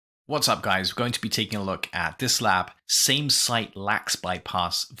What's up guys, we're going to be taking a look at this lab, SameSite Lax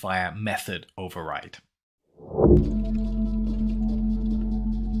bypass via method override.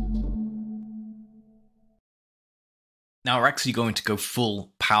 Now we're actually going to go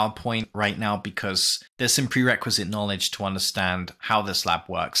full PowerPoint right now because there's some prerequisite knowledge to understand how this lab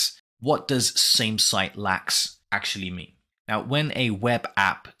works. What does SameSite Lax actually mean? Now, when a web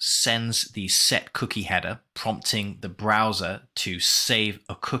app sends the set cookie header, prompting the browser to save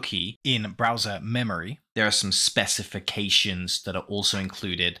a cookie in browser memory, there are some specifications that are also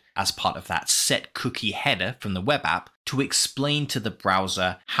included as part of that set cookie header from the web app to explain to the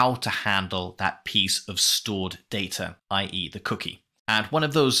browser how to handle that piece of stored data, i.e. the cookie. And one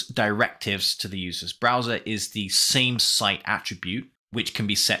of those directives to the user's browser is the SameSite attribute, which can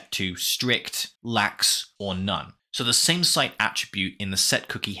be set to strict, lax, or none. So the SameSite attribute in the set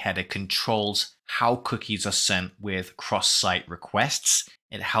cookie header controls how cookies are sent with cross-site requests.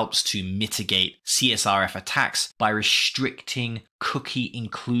 It helps to mitigate CSRF attacks by restricting cookie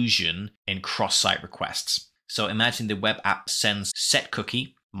inclusion in cross-site requests. So imagine the web app sends set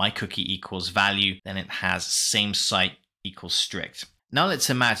cookie, my cookie equals value, then it has SameSite equals strict. Now let's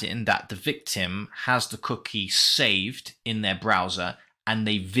imagine that the victim has the cookie saved in their browser and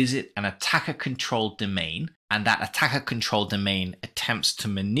they visit an attacker-controlled domain, and that attacker-controlled domain attempts to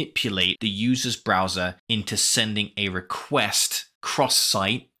manipulate the user's browser into sending a request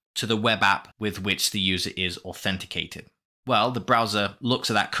cross-site to the web app with which the user is authenticated. Well, the browser looks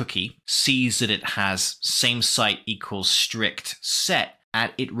at that cookie, sees that it has SameSite equals strict set,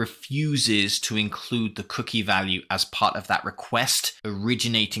 and it refuses to include the cookie value as part of that request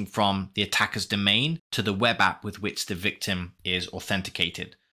originating from the attacker's domain to the web app with which the victim is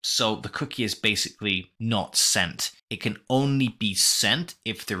authenticated. So the cookie is basically not sent. It can only be sent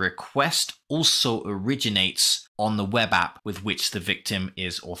if the request also originates on the web app with which the victim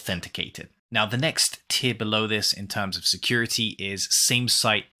is authenticated. Now, the next tier below this in terms of security is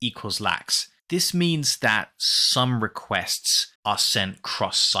SameSite equals lax. This means that some requests are sent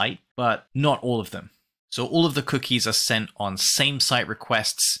cross-site, but not all of them. So all of the cookies are sent on SameSite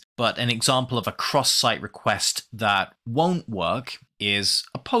requests, but an example of a cross-site request that won't work is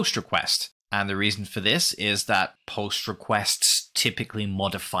a post request. And the reason for this is that post requests typically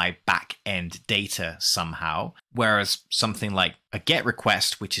modify back-end data somehow, whereas something like a GET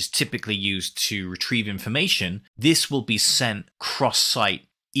request, which is typically used to retrieve information, this will be sent cross-site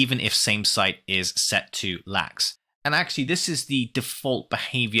even if SameSite is set to lax. And actually, this is the default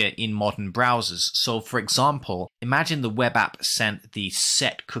behavior in modern browsers. So for example, imagine the web app sent the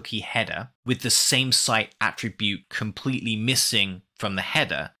set cookie header with the SameSite attribute completely missing from the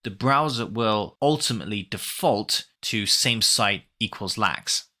header. The browser will ultimately default to SameSite equals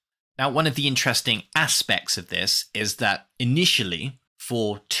lax. Now, one of the interesting aspects of this is that initially,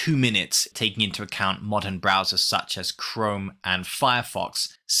 for 2 minutes, taking into account modern browsers such as Chrome and Firefox,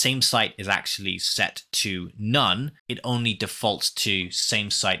 SameSite is actually set to none. It only defaults to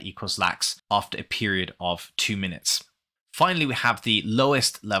SameSite equals lax after a period of 2 minutes. Finally, we have the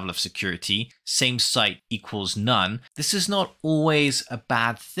lowest level of security, SameSite equals none. This is not always a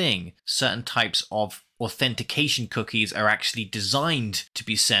bad thing. Certain types of authentication cookies are actually designed to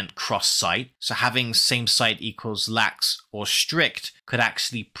be sent cross-site. So having SameSite equals lax or strict could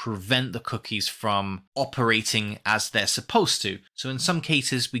actually prevent the cookies from operating as they're supposed to. So in some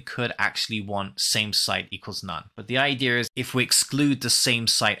cases, we could actually want SameSite equals none. But the idea is if we exclude the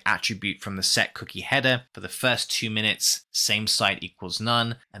SameSite attribute from the set cookie header for the first 2 minutes, SameSite equals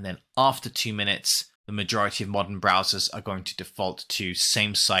none. And then after 2 minutes, the majority of modern browsers are going to default to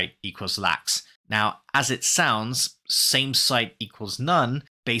SameSite equals lax. Now, as it sounds, SameSite equals none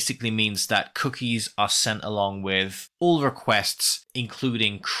basically means that cookies are sent along with all requests,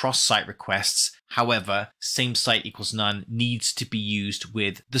 including cross-site requests. However, SameSite equals none needs to be used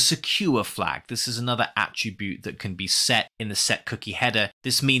with the secure flag. This is another attribute that can be set in the set cookie header.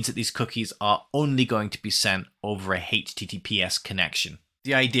 This means that these cookies are only going to be sent over a HTTPS connection.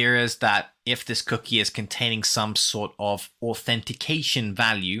 The idea is that if this cookie is containing some sort of authentication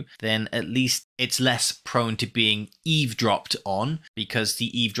value, then at least it's less prone to being eavesdropped on, because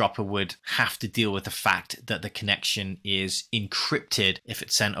the eavesdropper would have to deal with the fact that the connection is encrypted if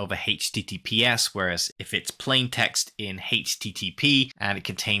it's sent over HTTPS, whereas if it's plain text in HTTP and it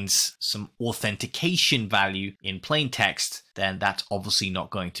contains some authentication value in plain text, then that's obviously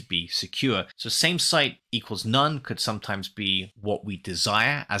not going to be secure. So SameSite equals none could sometimes be what we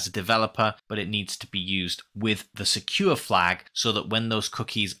desire as a developer, server, but it needs to be used with the secure flag so that when those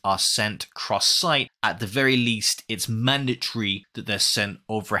cookies are sent cross-site, at the very least, it's mandatory that they're sent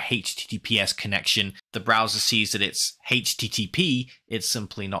over a HTTPS connection. The browser sees that it's HTTP, it's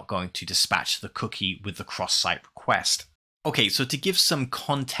simply not going to dispatch the cookie with the cross-site request. Okay, so to give some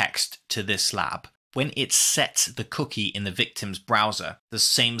context to this lab, when it sets the cookie in the victim's browser, the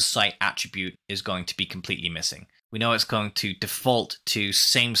SameSite attribute is going to be completely missing. We know it's going to default to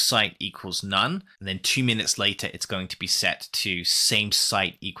SameSite equals none, and then 2 minutes later, it's going to be set to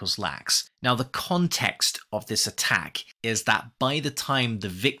SameSite equals lax. Now, the context of this attack is that by the time the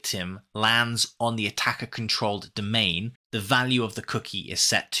victim lands on the attacker-controlled domain, the value of the cookie is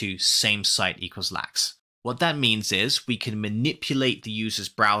set to SameSite equals lax. What that means is we can manipulate the user's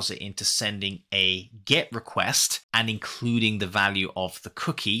browser into sending a GET request and including the value of the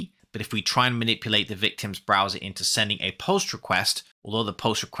cookie. But if we try and manipulate the victim's browser into sending a POST request, although the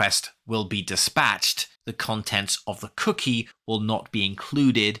POST request will be dispatched, the contents of the cookie will not be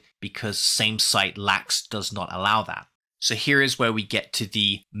included because SameSite Lax does not allow that. So here is where we get to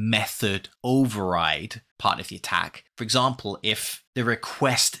the method override part of the attack. For example, if the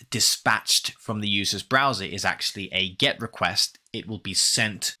request dispatched from the user's browser is actually a GET request, it will be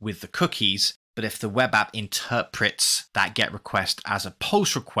sent with the cookies. But if the web app interprets that GET request as a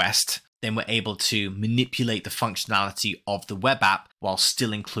POST request, then we're able to manipulate the functionality of the web app while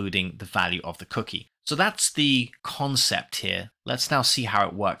still including the value of the cookie. So that's the concept here. Let's now see how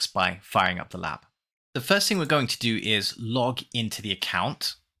it works by firing up the lab. The first thing we're going to do is log into the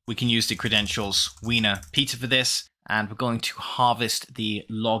account. We can use the credentials Wiener Peter for this, and we're going to harvest the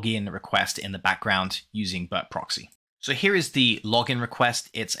login request in the background using Burt Proxy. So here is the login request.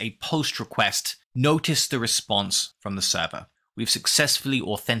 It's a POST request. Notice the response from the server. We've successfully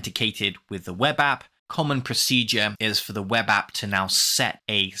authenticated with the web app. Common procedure is for the web app to now set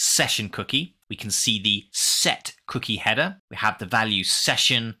a session cookie. We can see the set cookie header. We have the value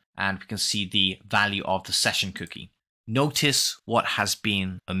session, and we can see the value of the session cookie. Notice what has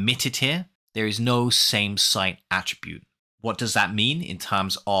been omitted here. There is no SameSite attribute. What does that mean in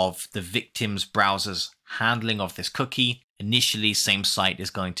terms of the victim's browser's handling of this cookie? Initially, SameSite is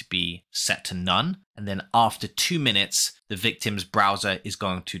going to be set to none. And then after 2 minutes, the victim's browser is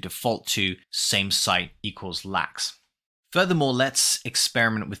going to default to SameSite equals lax. Furthermore, let's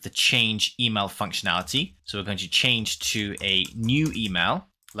experiment with the change email functionality. So we're going to change to a new email.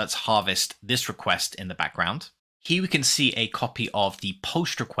 Let's harvest this request in the background. Here we can see a copy of the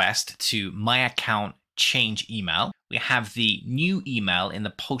POST request to my account change email. We have the new email in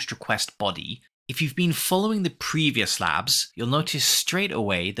the POST request body. If you've been following the previous labs, you'll notice straight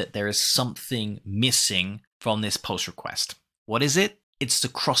away that there is something missing from this POST request. What is it? It's the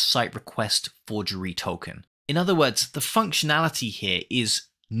cross-site request forgery token. In other words, the functionality here is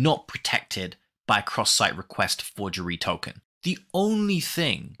not protected by cross-site request forgery token. The only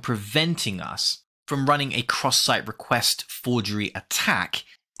thing preventing us from running a cross-site request forgery attack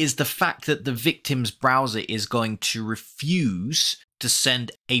is the fact that the victim's browser is going to refuse to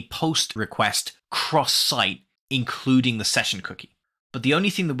send a POST request cross-site, including the session cookie. But the only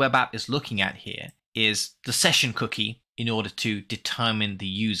thing the web app is looking at here is the session cookie in order to determine the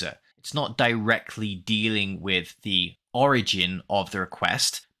user. It's not directly dealing with the origin of the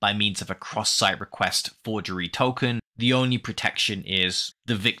request by means of a cross-site request forgery token. The only protection is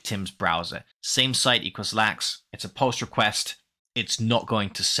the victim's browser. SameSite equals lax. It's a POST request. It's not going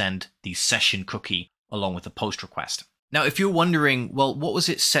to send the session cookie along with the POST request. Now, if you're wondering, well, what was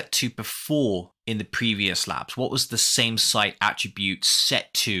it set to before in the previous labs? What was the SameSite attribute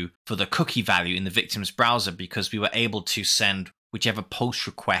set to for the cookie value in the victim's browser? Because we were able to send whichever POST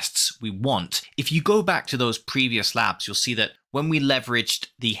requests we want. If you go back to those previous labs, you'll see that when we leveraged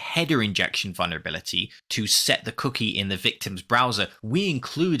the header injection vulnerability to set the cookie in the victim's browser, we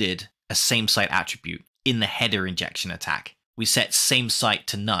included a SameSite attribute in the header injection attack. We set SameSite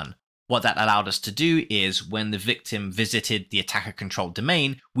to none. What that allowed us to do is when the victim visited the attacker-controlled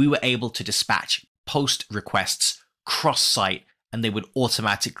domain, we were able to dispatch POST requests cross-site, and they would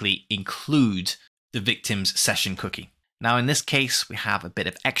automatically include the victim's session cookie. Now, in this case, we have a bit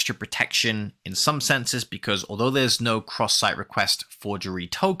of extra protection in some senses because although there's no cross-site request forgery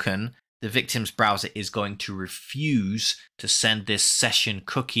token, the victim's browser is going to refuse to send this session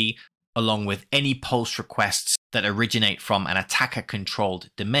cookie along with any POST requests that originate from an attacker-controlled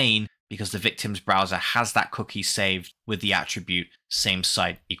domain because the victim's browser has that cookie saved with the attribute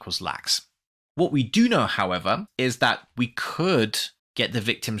SameSite equals lax. What we do know, however, is that we could get the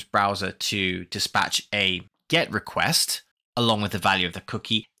victim's browser to dispatch a GET request along with the value of the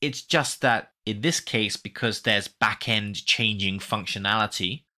cookie. It's just that in this case, because there's backend changing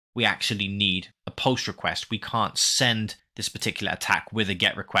functionality, we actually need a post request. We can't send this particular attack with a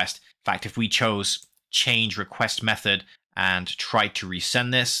get request. In fact, if we chose change request method and try to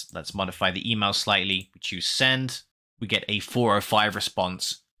resend this, let's modify the email slightly. We choose send, we get a 405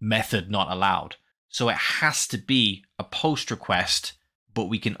 response, method not allowed. So it has to be a post request, but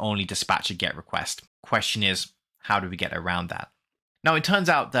we can only dispatch a get request. Question is, how do we get around that? Now, it turns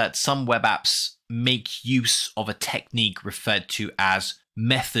out that some web apps make use of a technique referred to as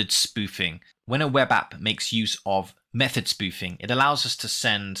method spoofing. When a web app makes use of method spoofing, it allows us to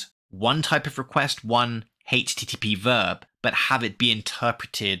send one type of request, one HTTP verb, but have it be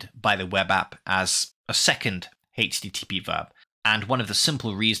interpreted by the web app as a second HTTP verb. And one of the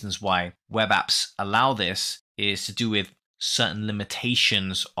simple reasons why web apps allow this is to do with certain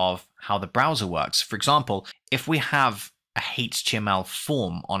limitations of how the browser works. For example, if we have a HTML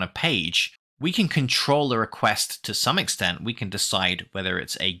form on a page, we can control the request to some extent. We can decide whether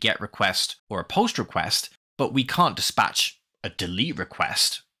it's a GET request or a POST request, but we can't dispatch a delete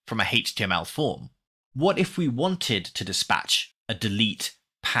request from a HTML form. What if we wanted to dispatch a delete,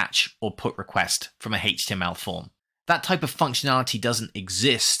 patch, or put request from a HTML form? That type of functionality doesn't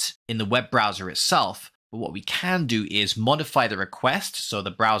exist in the web browser itself, but what we can do is modify the request so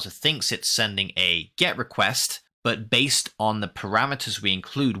the browser thinks it's sending a GET request, but based on the parameters we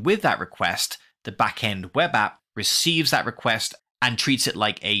include with that request, the backend web app receives that request and treats it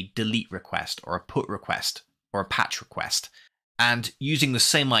like a delete request or a put request or a patch request. And using the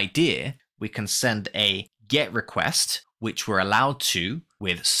same idea, we can send a GET request, which we're allowed to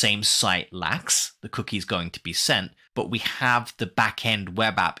with SameSite Lax. The cookie is going to be sent, but we have the backend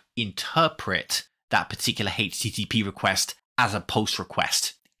web app interpret that particular HTTP request as a POST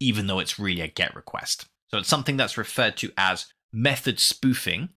request, even though it's really a GET request. So it's something that's referred to as method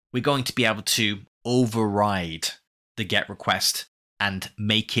spoofing. We're going to be able to override the GET request and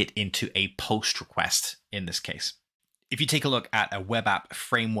make it into a POST request in this case. If you take a look at a web app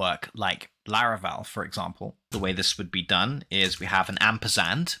framework like Laravel, for example, the way this would be done is we have an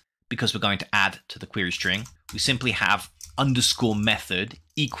ampersand because we're going to add to the query string. We simply have underscore method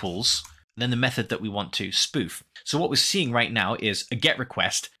equals, then the method that we want to spoof. So what we're seeing right now is a GET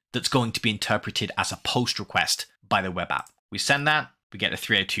request that's going to be interpreted as a POST request by the web app. We send that, we get a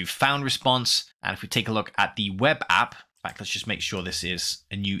 302 found response. And if we take a look at the web app, in fact, let's just make sure this is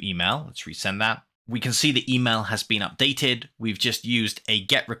a new email. Let's resend that. We can see the email has been updated. We've just used a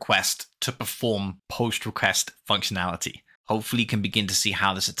GET request to perform POST request functionality. Hopefully you can begin to see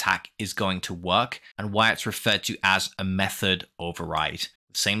how this attack is going to work and why it's referred to as a method override.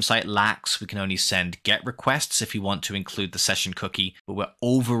 SameSite Lax, we can only send GET requests if we want to include the session cookie, but we're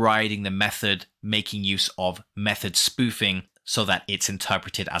overriding the method, making use of method spoofing so that it's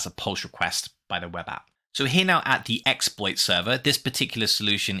interpreted as a POST request by the web app. So here now at the exploit server, this particular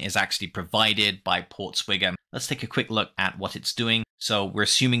solution is actually provided by Portswigger. Let's take a quick look at what it's doing. So we're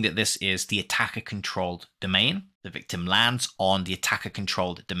assuming that this is the attacker-controlled domain. The victim lands on the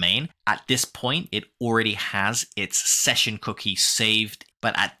attacker-controlled domain. At this point, it already has its session cookie saved,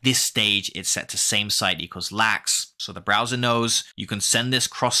 but at this stage, it's set to SameSite equals Lax. So the browser knows you can send this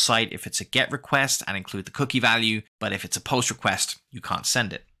cross-site if it's a GET request and include the cookie value, but if it's a POST request, you can't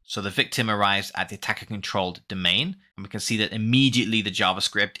send it. So the victim arrives at the attacker-controlled domain, and we can see that immediately the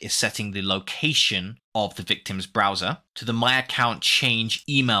JavaScript is setting the location of the victim's browser to the my account change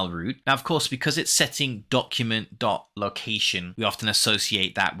email route. Now, of course, because it's setting document.location, we often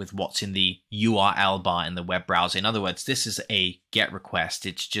associate that with what's in the URL bar in the web browser. In other words, this is a GET request.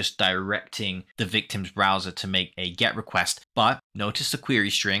 It's just directing the victim's browser to make a GET request. But notice the query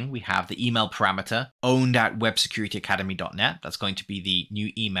string. We have the email parameter owned at websecurityacademy.net. That's going to be the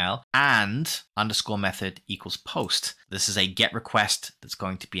new email, and underscore method equals post. This is a GET request that's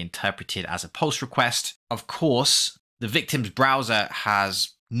going to be interpreted as a POST request. Of course, the victim's browser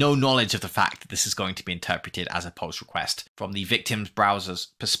has no knowledge of the fact that this is going to be interpreted as a POST request. From the victim's browser's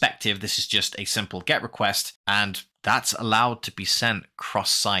perspective, this is just a simple GET request, and that's allowed to be sent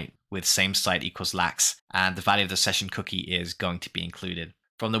cross-site with SameSite equals Lax, and the value of the session cookie is going to be included.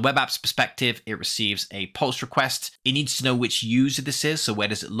 From the web app's perspective, it receives a POST request. It needs to know which user this is. So where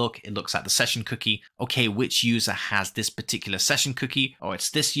does it look? It looks at the session cookie. Okay, which user has this particular session cookie? Oh,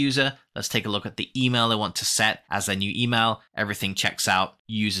 it's this user. Let's take a look at the email they want to set as their new email. Everything checks out.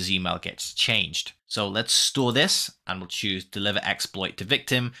 User's email gets changed. So let's store this, and we'll choose deliver exploit to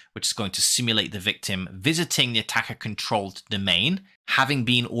victim, which is going to simulate the victim visiting the attacker-controlled domain, having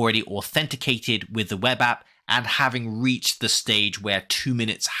been already authenticated with the web app, and having reached the stage where 2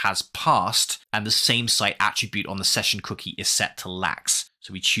 minutes has passed and the SameSite attribute on the session cookie is set to Lax.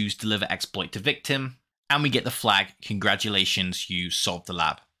 So we choose deliver exploit to victim, and we get the flag, congratulations, you solved the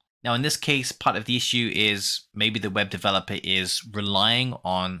lab. Now, in this case, part of the issue is maybe the web developer is relying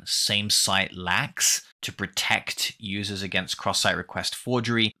on SameSite Lax to protect users against cross-site request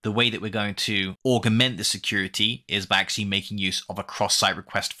forgery. The way that we're going to augment the security is by actually making use of a cross-site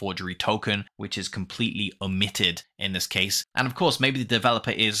request forgery token, which is completely omitted in this case. And of course, maybe the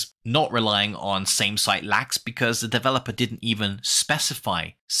developer is not relying on SameSite Lax because the developer didn't even specify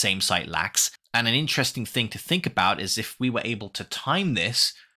SameSite Lax. And an interesting thing to think about is if we were able to time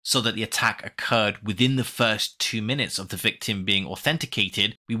this so that the attack occurred within the first 2 minutes of the victim being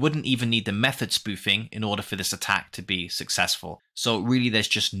authenticated, we wouldn't even need the method spoofing in order for this attack to be successful. So really, there's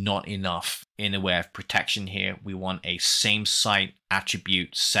just not enough in the way of protection here. We want a same site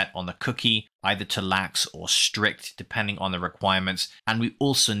attribute set on the cookie, either to lax or strict, depending on the requirements. And we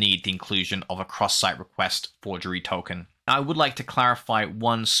also need the inclusion of a cross-site request forgery token. I would like to clarify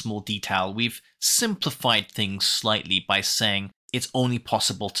one small detail. We've simplified things slightly by saying it's only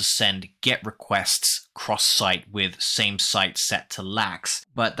possible to send GET requests cross-site with same site set to lax,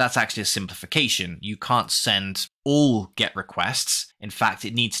 but that's actually a simplification. You can't send all GET requests. In fact,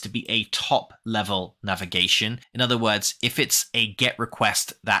 it needs to be a top-level navigation. In other words, if it's a GET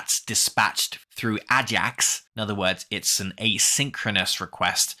request that's dispatched through AJAX, in other words, it's an asynchronous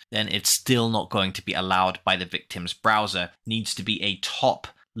request, then it's still not going to be allowed by the victim's browser. It needs to be a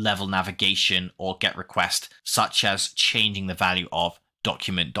top-level navigation or GET request, such as changing the value of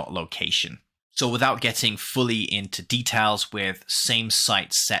document.location. So without getting fully into details, with same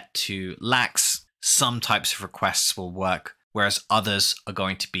site set to lax, some types of requests will work, whereas others are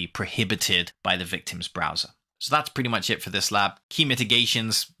going to be prohibited by the victim's browser. So that's pretty much it for this lab. Key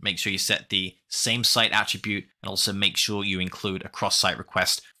mitigations: make sure you set the same site attribute and also make sure you include a cross-site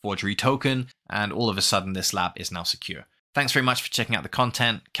request forgery token, and all of a sudden this lab is now secure. Thanks very much for checking out the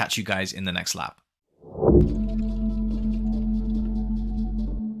content. Catch you guys in the next lab.